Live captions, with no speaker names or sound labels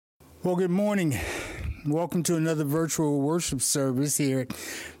Well, good morning. Welcome to another virtual worship service here at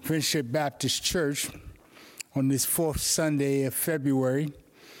Friendship Baptist Church on this fourth Sunday of February.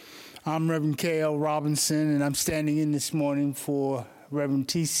 I'm Reverend K.L. Robinson, and I'm standing in this morning for Reverend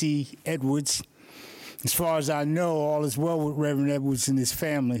T.C. Edwards. As far as I know, all is well with Reverend Edwards and his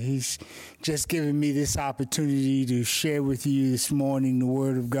family. He's just given me this opportunity to share with you this morning the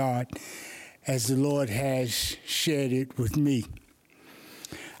Word of God as the Lord has shared it with me.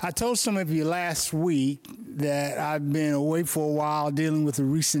 I told some of you last week that I've been away for a while dealing with a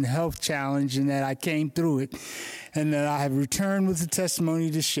recent health challenge and that I came through it and that I have returned with a testimony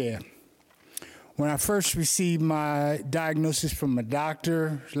to share. When I first received my diagnosis from my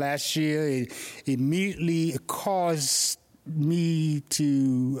doctor last year, it immediately caused me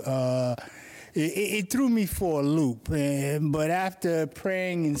to, it threw me for a loop. But after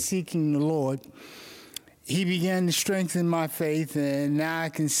praying and seeking the Lord, He began to strengthen my faith, and now I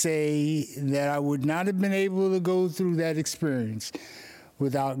can say that I would not have been able to go through that experience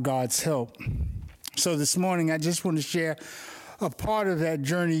without God's help. So this morning, I just want to share a part of that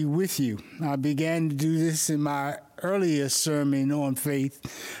journey with you. I began to do this in my earlier sermon on faith,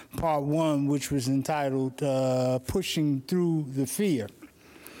 part 1, which was entitled Pushing Through the Fear,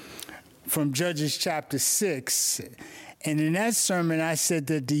 from Judges chapter 6. And in that sermon, I said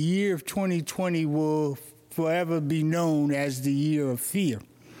that the year of 2020 will forever be known as the year of fear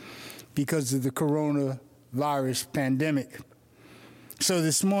because of the coronavirus pandemic. So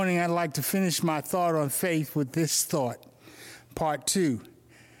this morning, I'd like to finish my thought on faith with this thought, part 2,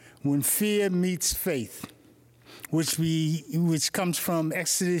 when fear meets faith, which comes from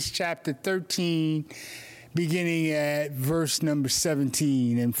Exodus chapter 13, beginning at verse number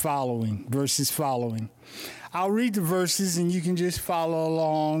 17 and verses following. I'll read the verses and you can just follow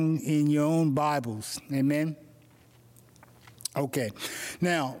along in your own Bibles. Amen? Okay.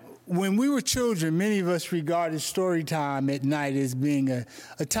 Now, when we were children, many of us regarded story time at night as being a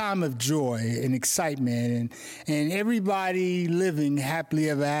time of joy and excitement and everybody living happily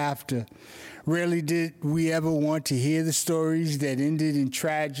ever after. Rarely did we ever want to hear the stories that ended in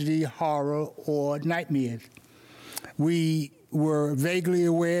tragedy, horror, or nightmares. We were vaguely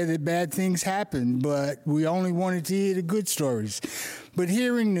aware that bad things happened, but we only wanted to hear the good stories. But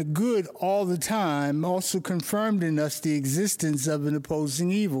hearing the good all the time also confirmed in us the existence of an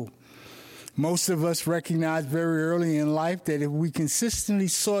opposing evil. Most of us recognized very early in life that if we consistently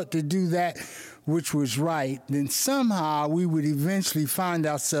sought to do that which was right, then somehow we would eventually find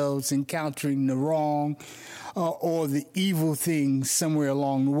ourselves encountering the wrong or the evil things somewhere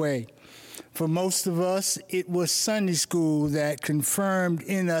along the way. For most of us, it was Sunday school that confirmed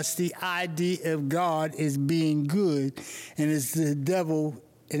in us the idea of God as being good and as the devil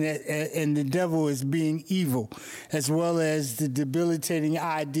and the devil as being evil, as well as the debilitating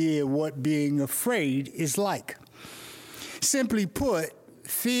idea of what being afraid is like. Simply put,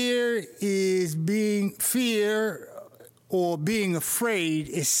 fear or being afraid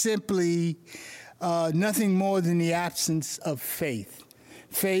is simply nothing more than the absence of faith.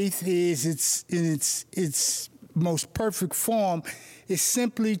 Faith is in its most perfect form is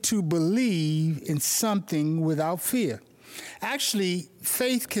simply to believe in something without fear. Actually,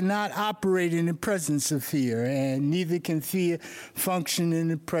 faith cannot operate in the presence of fear, and neither can fear function in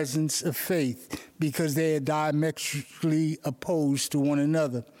the presence of faith because they are diametrically opposed to one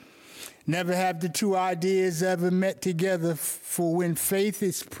another. Never have the two ideas ever met together, for when faith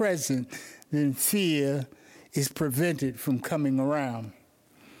is present, then fear is prevented from coming around.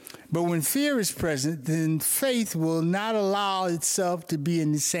 But when fear is present, then faith will not allow itself to be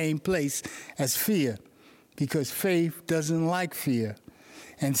in the same place as fear, because faith doesn't like fear,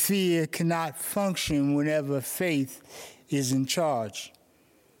 and fear cannot function whenever faith is in charge.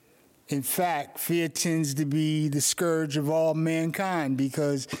 In fact, fear tends to be the scourge of all mankind,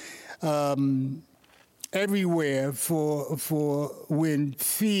 because everywhere for when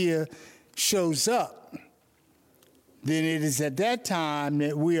fear shows up, then it is at that time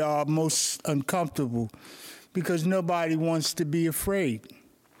that we are most uncomfortable because nobody wants to be afraid.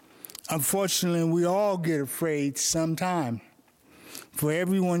 Unfortunately, we all get afraid sometime, for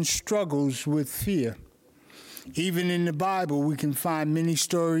everyone struggles with fear. Even in the Bible, we can find many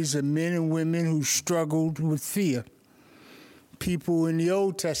stories of men and women who struggled with fear. People in the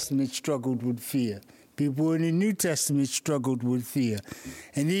Old Testament struggled with fear. People in the New Testament struggled with fear.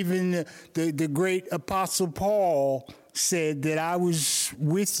 And even the great Apostle Paul said that I was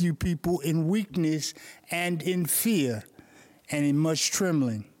with you people in weakness and in fear and in much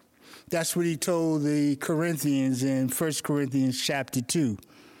trembling. That's what he told the Corinthians in 1 Corinthians chapter 2.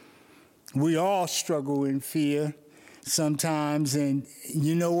 We all struggle in fear. sometimes. And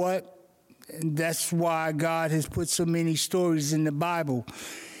you know what? That's why God has put so many stories in the Bible,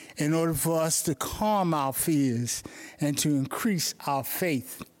 in order for us to calm our fears and to increase our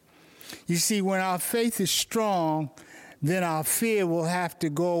faith. You see, when our faith is strong, then our fear will have to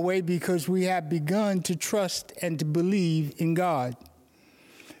go away because we have begun to trust and to believe in God.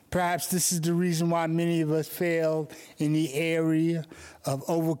 Perhaps this is the reason why many of us fail in the area of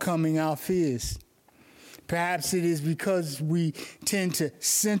overcoming our fears. Perhaps it is because we tend to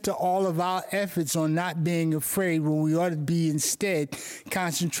center all of our efforts on not being afraid when we ought to be instead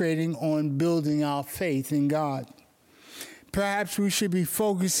concentrating on building our faith in God. Perhaps we should be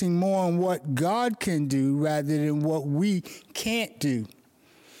focusing more on what God can do rather than what we can't do.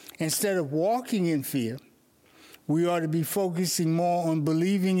 Instead of walking in fear, we ought to be focusing more on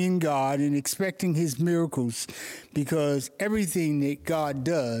believing in God and expecting his miracles, because everything that God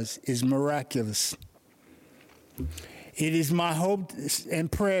does is miraculous. It is my hope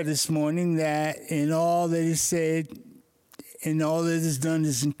and prayer this morning that in all that is said and all that is done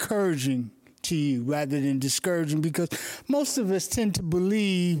is encouraging to you rather than discouraging, because most of us tend to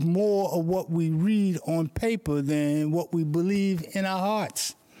believe more of what we read on paper than what we believe in our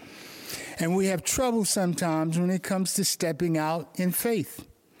hearts. And we have trouble sometimes when it comes to stepping out in faith.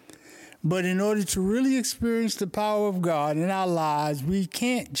 But in order to really experience the power of God in our lives, we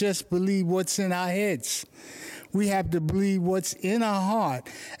can't just believe what's in our heads. We have to believe what's in our heart,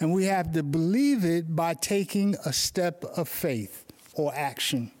 and we have to believe it by taking a step of faith or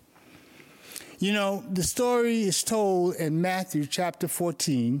action. You know, the story is told in Matthew chapter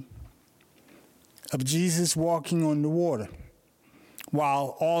 14 of Jesus walking on the water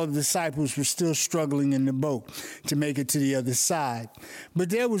while all of the disciples were still struggling in the boat to make it to the other side. But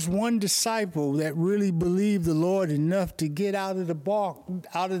there was one disciple that really believed the Lord enough to get out of the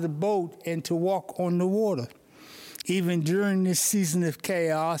boat and to walk on the water. Even during this season of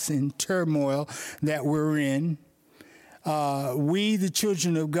chaos and turmoil that we're in, we, the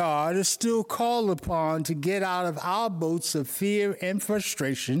children of God, are still called upon to get out of our boats of fear and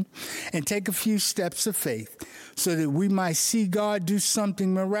frustration and take a few steps of faith so that we might see God do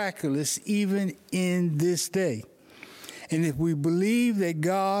something miraculous even in this day. And if we believe that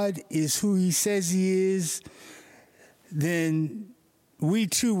God is who he says he is, then we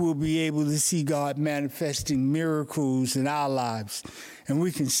too will be able to see God manifesting miracles in our lives. And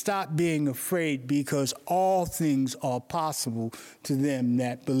we can stop being afraid, because all things are possible to them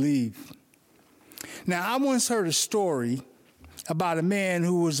that believe. Now, I once heard a story about a man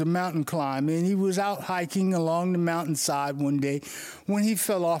who was a mountain climber, and he was out hiking along the mountainside one day when he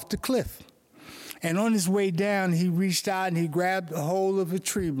fell off the cliff. And on his way down, he reached out and he grabbed a hold of a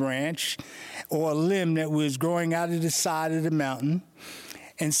tree branch or a limb that was growing out of the side of the mountain.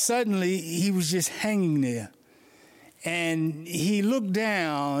 And suddenly, he was just hanging there. And he looked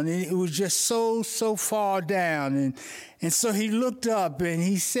down, and it was just so far down. And so he looked up, and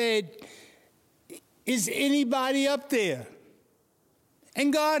he said, "Is anybody up there?"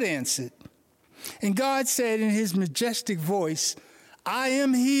 And God answered. And God said in his majestic voice, "I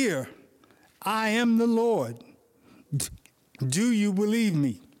am here. I am the Lord. Do you believe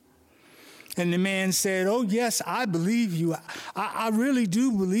me?" And the man said, "Oh, yes, I believe you. I really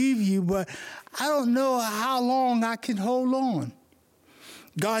do believe you, but I don't know how long I can hold on."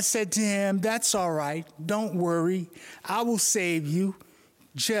 God said to him, "That's all right. Don't worry. I will save you.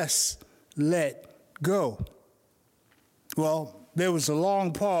 Just let go." Well, there was a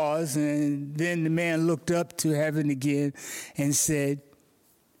long pause, and then the man looked up to heaven again and said,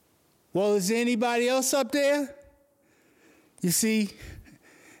 "Well, is there anybody else up there?" You see,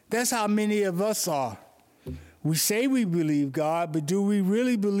 that's how many of us are. We say we believe God, but do we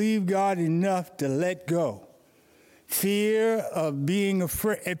really believe God enough to let go? Fear and being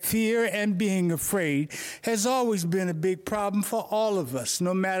afraid has always been a big problem for all of us,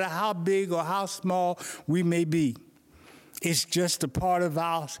 no matter how big or how small we may be. It's just a part of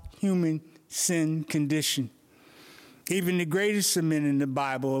our human sin condition. Even the greatest of men in the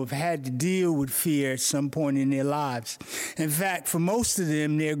Bible have had to deal with fear at some point in their lives. In fact, for most of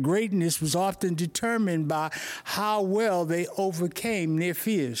them, their greatness was often determined by how well they overcame their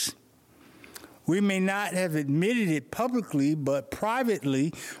fears. We may not have admitted it publicly, but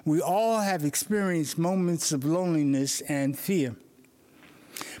privately, we all have experienced moments of loneliness and fear.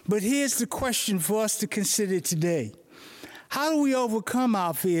 But here's the question for us to consider today. How do we overcome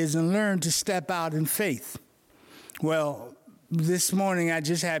our fears and learn to step out in faith? Well, this morning I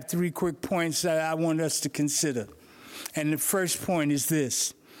just have 3 quick points that I want us to consider. And the first point is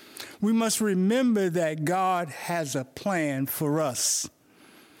this. We must remember that God has a plan for us.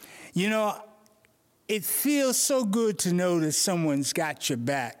 You know, it feels so good to know that someone's got your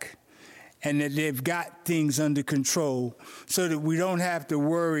back and that they've got things under control so that we don't have to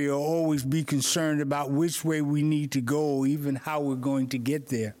worry or always be concerned about which way we need to go or even how we're going to get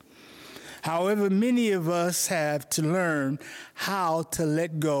there. However, many of us have to learn how to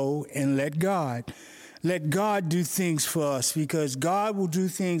let go and let God. Let God do things for us, because God will do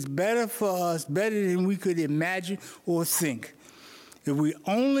things better for us, better than we could imagine or think, if we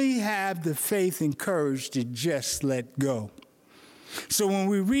only have the faith and courage to just let go. So when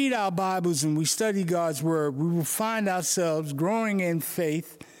we read our Bibles and we study God's Word, we will find ourselves growing in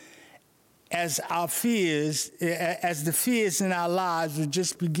faith as the fears in our lives will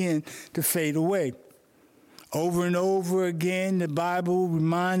just begin to fade away. Over and over again, the Bible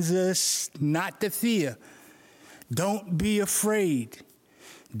reminds us not to fear. Don't be afraid.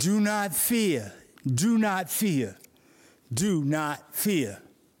 Do not fear. Do not fear. Do not fear.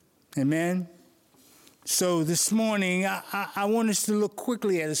 Amen? So this morning, I want us to look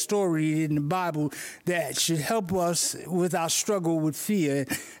quickly at a story in the Bible that should help us with our struggle with fear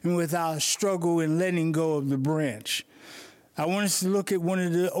and with our struggle in letting go of the branch. I want us to look at one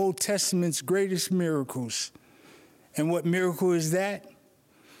of the Old Testament's greatest miracles. And what miracle is that?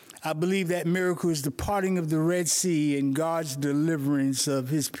 I believe that miracle is the parting of the Red Sea and God's deliverance of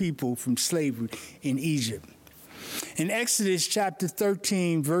his people from slavery in Egypt. In Exodus chapter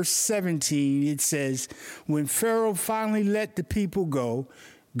 13, verse 17, it says, when Pharaoh finally let the people go,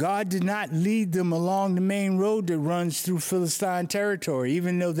 God did not lead them along the main road that runs through Philistine territory,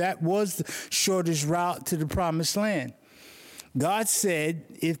 even though that was the shortest route to the promised land. God said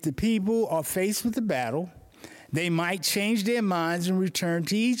if the people are faced with a battle, they might change their minds and return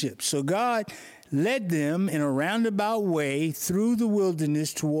to Egypt. So God led them in a roundabout way through the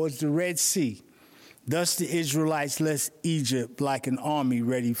wilderness towards the Red Sea. Thus the Israelites left Egypt like an army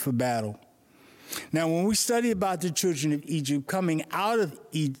ready for battle. Now, when we study about the children of Egypt coming out of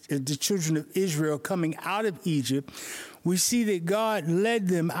the children of Israel coming out of Egypt, we see that God led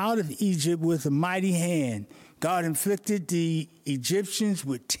them out of Egypt with a mighty hand. God inflicted the Egyptians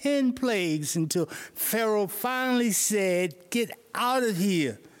with 10 plagues until Pharaoh finally said, get out of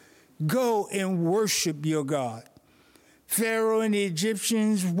here. Go and worship your God. Pharaoh and the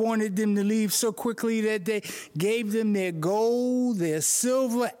Egyptians wanted them to leave so quickly that they gave them their gold, their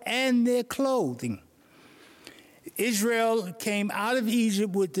silver, and their clothing. Israel came out of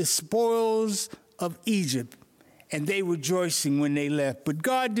Egypt with the spoils of Egypt, and they were rejoicing when they left. But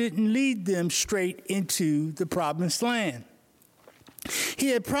God didn't lead them straight into the promised land.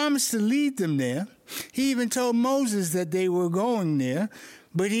 He had promised to lead them there. He even told Moses that they were going there,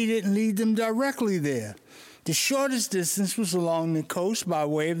 but he didn't lead them directly there. The shortest distance was along the coast by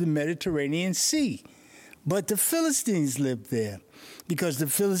way of the Mediterranean Sea. But the Philistines lived there because the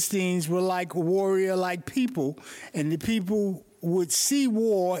Philistines were like warrior-like people, and the people would see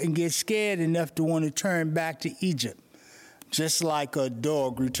war and get scared enough to want to turn back to Egypt, just like a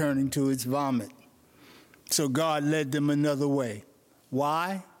dog returning to its vomit. So God led them another way.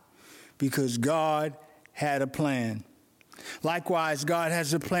 Why? Because God had a plan. Likewise, God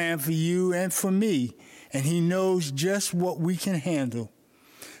has a plan for you and for me, and he knows just what we can handle.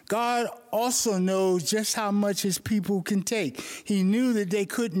 God also knows just how much his people can take. He knew that they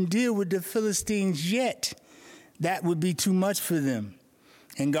couldn't deal with the Philistines yet. That would be too much for them.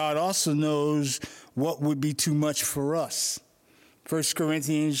 And God also knows what would be too much for us. 1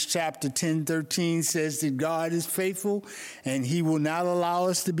 Corinthians chapter 10:13 says that God is faithful and he will not allow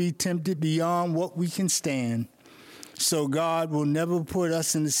us to be tempted beyond what we can stand. So God will never put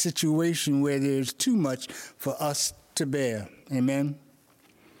us in a situation where there's too much for us to bear. Amen.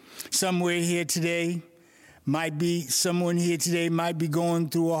 Someone here today might be going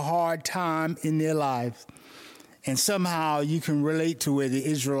through a hard time in their life. And somehow you can relate to where the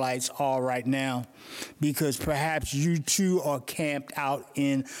Israelites are right now, because perhaps you too are camped out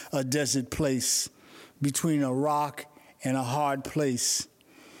in a desert place between a rock and a hard place.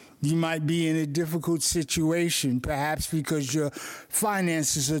 You might be in a difficult situation, perhaps because your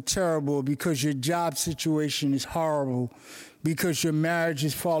finances are terrible, because your job situation is horrible, because your marriage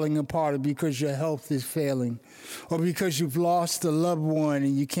is falling apart, or because your health is failing, or because you've lost a loved one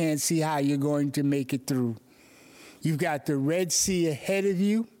and you can't see how you're going to make it through. You've got the Red Sea ahead of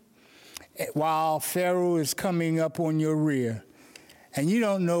you while Pharaoh is coming up on your rear. And you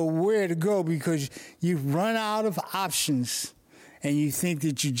don't know where to go because you've run out of options and you think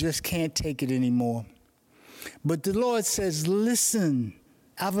that you just can't take it anymore. But the Lord says, listen,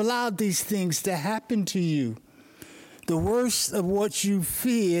 I've allowed these things to happen to you. The worst of what you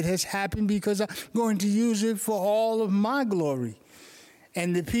feared has happened because I'm going to use it for all of my glory.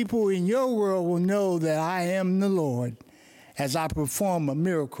 and the people in your world will know that I am the Lord as I perform a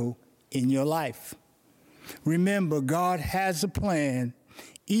miracle in your life. Remember, God has a plan,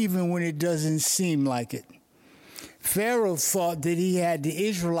 even when it doesn't seem like it. Pharaoh thought that he had the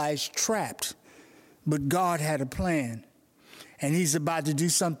Israelites trapped, but God had a plan, and he's about to do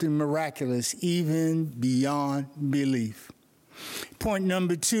something miraculous, even beyond belief. Point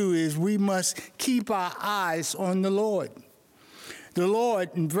number 2 is we must keep our eyes on the Lord. The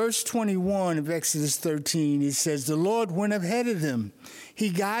Lord, in verse 21 of Exodus 13, it says, the Lord went ahead of them. He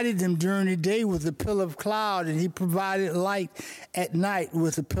guided them during the day with a pillar of cloud, and he provided light at night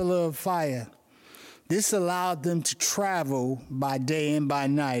with a pillar of fire. This allowed them to travel by day and by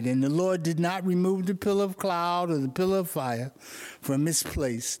night, and the Lord did not remove the pillar of cloud or the pillar of fire from its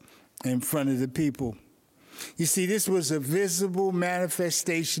place in front of the people. You see, this was a visible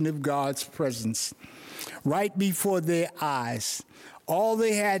manifestation of God's presence right before their eyes. All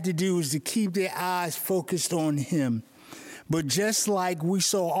they had to do was to keep their eyes focused on him. But just like we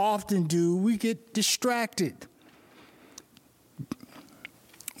so often do, we get distracted.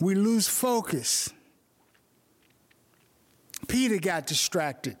 We lose focus. Peter got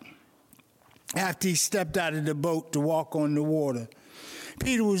distracted after he stepped out of the boat to walk on the water.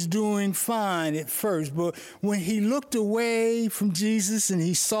 Peter was doing fine at first, but when he looked away from Jesus and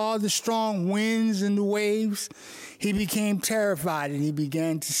he saw the strong winds and the waves, he became terrified and he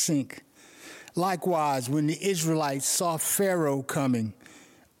began to sink. Likewise, when the Israelites saw Pharaoh coming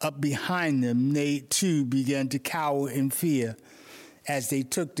up behind them, they too began to cower in fear as they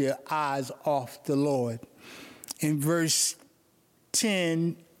took their eyes off the Lord. In verse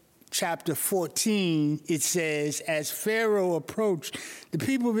 10, chapter 14, it says, as Pharaoh approached, the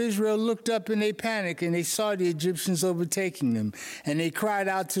people of Israel looked up and they panicked, and they saw the Egyptians overtaking them. And they cried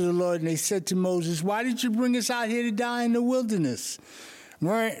out to the Lord, and they said to Moses, why did you bring us out here to die in the wilderness?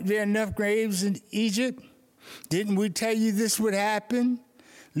 Weren't there enough graves in Egypt? Didn't we tell you this would happen?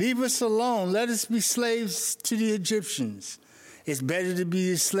 Leave us alone. Let us be slaves to the Egyptians. It's better to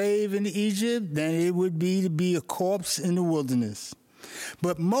be a slave in Egypt than it would be to be a corpse in the wilderness.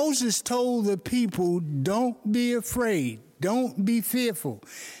 But Moses told the people, don't be afraid. Don't be fearful.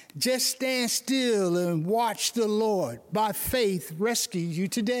 Just stand still and watch the Lord. By faith, rescue you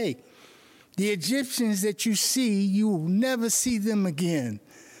today. The Egyptians that you see, you will never see them again.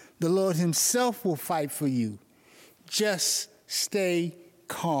 The Lord himself will fight for you. Just stay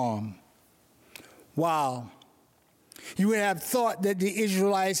calm. Wow. You would have thought that the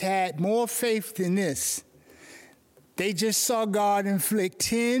Israelites had more faith than this. They just saw God inflict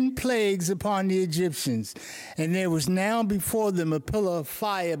 10 plagues upon the Egyptians, and there was now before them a pillar of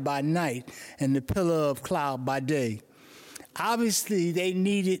fire by night and the pillar of cloud by day. Obviously, they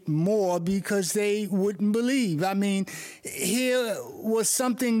needed more because they wouldn't believe. I mean, here was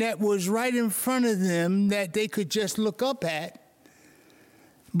something that was right in front of them that they could just look up at,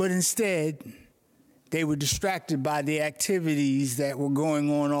 but instead, they were distracted by the activities that were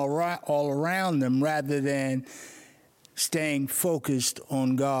going on all around them rather than staying focused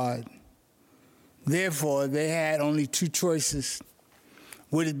on God. Therefore, they had only two choices.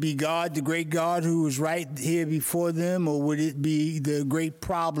 Would it be God, the great God who was right here before them, or would it be the great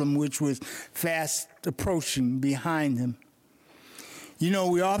problem which was fast approaching behind them? You know,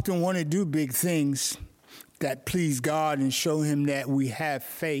 we often want to do big things that please God and show him that we have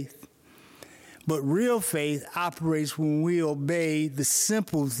faith. But real faith operates when we obey the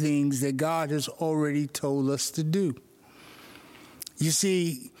simple things that God has already told us to do. You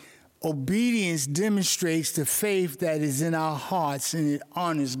see, obedience demonstrates the faith that is in our hearts, and it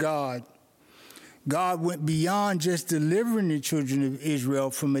honors God. God went beyond just delivering the children of Israel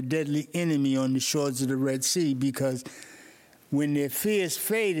from a deadly enemy on the shores of the Red Sea, because when their fears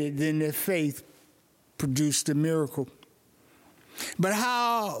faded, then their faith produced a miracle. But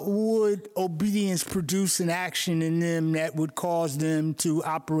how would obedience produce an action in them that would cause them to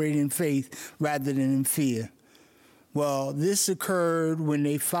operate in faith rather than in fear? Well, this occurred when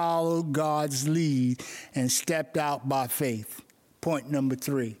they followed God's lead and stepped out by faith. Point number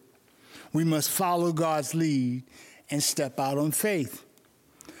 3. We must follow God's lead and step out on faith.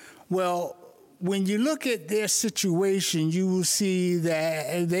 Well, when you look at their situation, you will see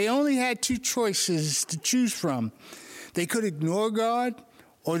that they only had two choices to choose from. They could ignore God,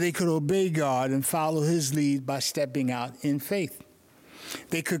 or they could obey God and follow his lead by stepping out in faith.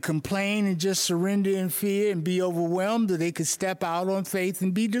 They could complain and just surrender in fear and be overwhelmed, or they could step out on faith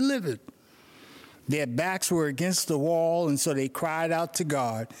and be delivered. Their backs were against the wall, and so they cried out to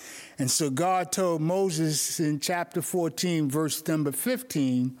God. And so God told Moses in chapter 14, verse number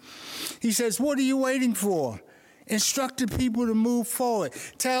 15, he says, what are you waiting for? Instruct the people to move forward.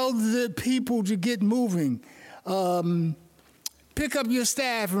 Tell the people to get moving. Pick up your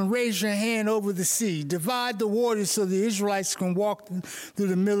staff and raise your hand over the sea. Divide the waters so the Israelites can walk through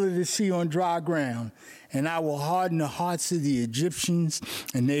the middle of the sea on dry ground. And I will harden the hearts of the Egyptians,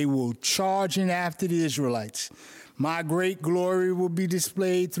 and they will charge in after the Israelites. My great glory will be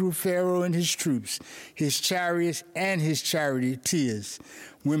displayed through Pharaoh and his troops, his chariots and his charioteers.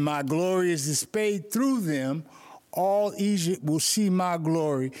 When my glory is displayed through them, all Egypt will see my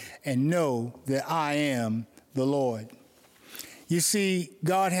glory and know that I am the Lord. You see,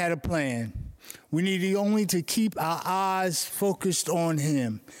 God had a plan. We need only to keep our eyes focused on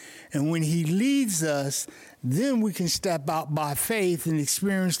him. And when he leads us, then we can step out by faith and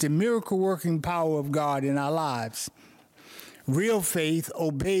experience the miracle-working power of God in our lives. Real faith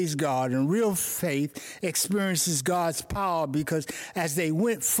obeys God, and real faith experiences God's power, because as they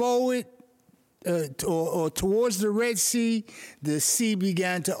went forward or towards the Red Sea, the sea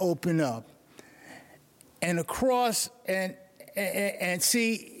began to open up. And across, and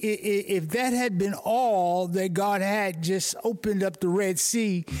see, if that had been all that God had just opened up the Red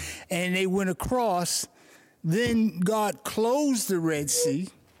Sea and they went across, then God closed the Red Sea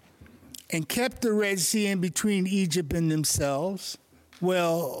and kept the Red Sea in between Egypt and themselves.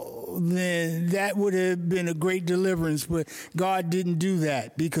 Well, then that would have been a great deliverance, but God didn't do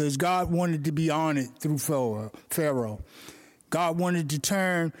that because God wanted to be honored through Pharaoh. God wanted to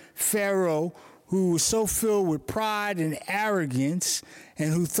turn Pharaoh, who was so filled with pride and arrogance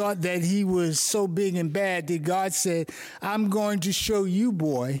and who thought that he was so big and bad, that God said, I'm going to show you,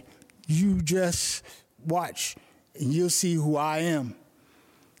 boy. You just watch and you'll see who I am.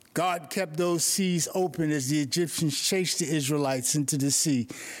 God kept those seas open as the Egyptians chased the Israelites into the sea.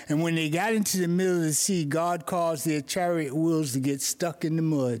 And when they got into the middle of the sea, God caused their chariot wheels to get stuck in the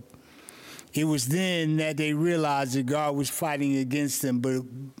mud. It was then that they realized that God was fighting against them, but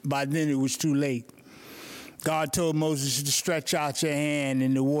by then it was too late. God told Moses to stretch out your hand,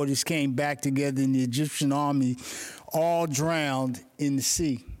 and the waters came back together, and the Egyptian army all drowned in the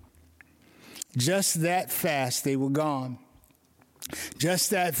sea. Just that fast, they were gone. Just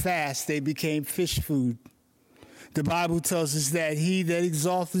that fast, they became fish food. The Bible tells us that he that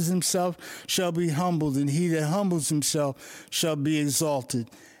exalts himself shall be humbled, and he that humbles himself shall be exalted.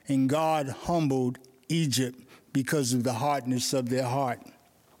 And God humbled Egypt because of the hardness of their heart.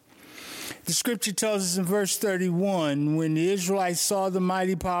 The scripture tells us in verse 31, when the Israelites saw the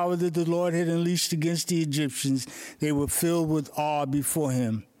mighty power that the Lord had unleashed against the Egyptians, they were filled with awe before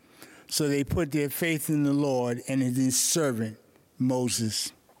him. So they put their faith in the Lord and in his servant,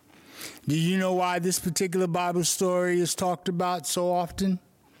 Moses. Do you know why this particular Bible story is talked about so often?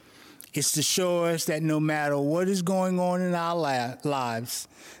 It's to show us that no matter what is going on in our lives,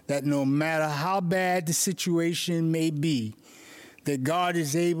 that no matter how bad the situation may be, that God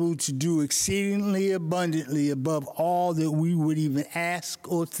is able to do exceedingly abundantly above all that we would even ask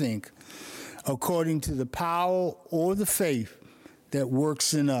or think, according to the power or the faith that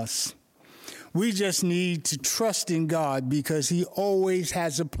works in us. We just need to trust in God because he always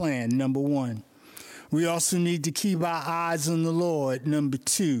has a plan, number one. We also need to keep our eyes on the Lord, number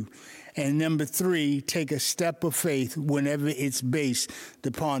two. And number three, take a step of faith whenever it's based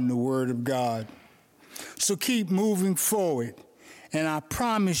upon the word of God. So keep moving forward. And I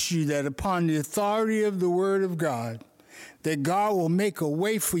promise you that upon the authority of the word of God, that God will make a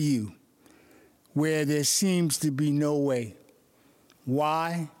way for you where there seems to be no way.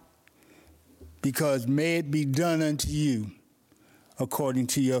 Why? Because may it be done unto you according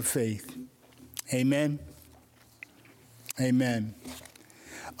to your faith. Amen. Amen.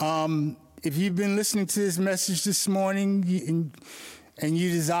 If you've been listening to this message this morning and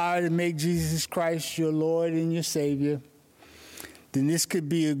you desire to make Jesus Christ your Lord and your Savior, then this could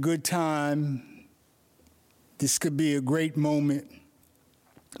be a good time. This could be a great moment,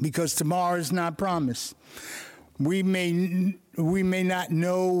 because tomorrow is not promised. We may not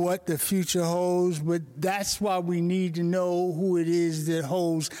know what the future holds, but that's why we need to know who it is that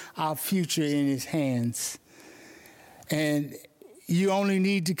holds our future in his hands. And you only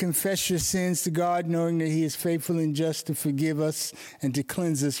need to confess your sins to God, knowing that he is faithful and just to forgive us and to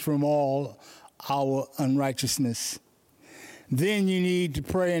cleanse us from all our unrighteousness. Then you need to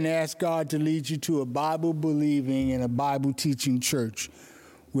pray and ask God to lead you to a Bible-believing and a Bible-teaching church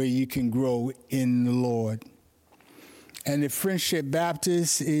where you can grow in the Lord. And if Friendship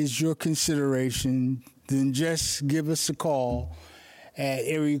Baptist is your consideration, then just give us a call at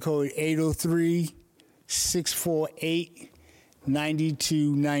area code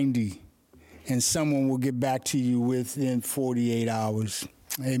 803-648-9290, and someone will get back to you within 48 hours.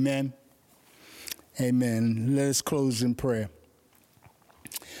 Amen. Amen. Let us close in prayer.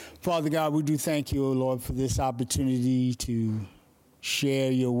 Father God, we do thank you, O Lord, for this opportunity to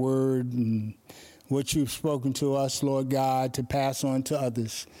share your word and what you've spoken to us, Lord God, to pass on to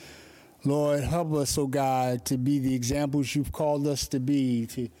others. Lord, help us, O God, to be the examples you've called us to be,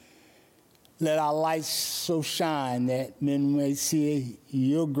 to let our lights so shine that men may see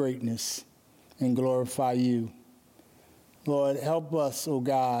your greatness and glorify you. Lord, help us, O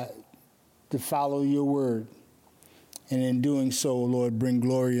God, to follow your word. And in doing so, Lord, bring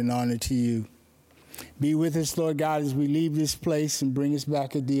glory and honor to you. Be with us, Lord God, as we leave this place and bring us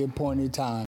back at the appointed time.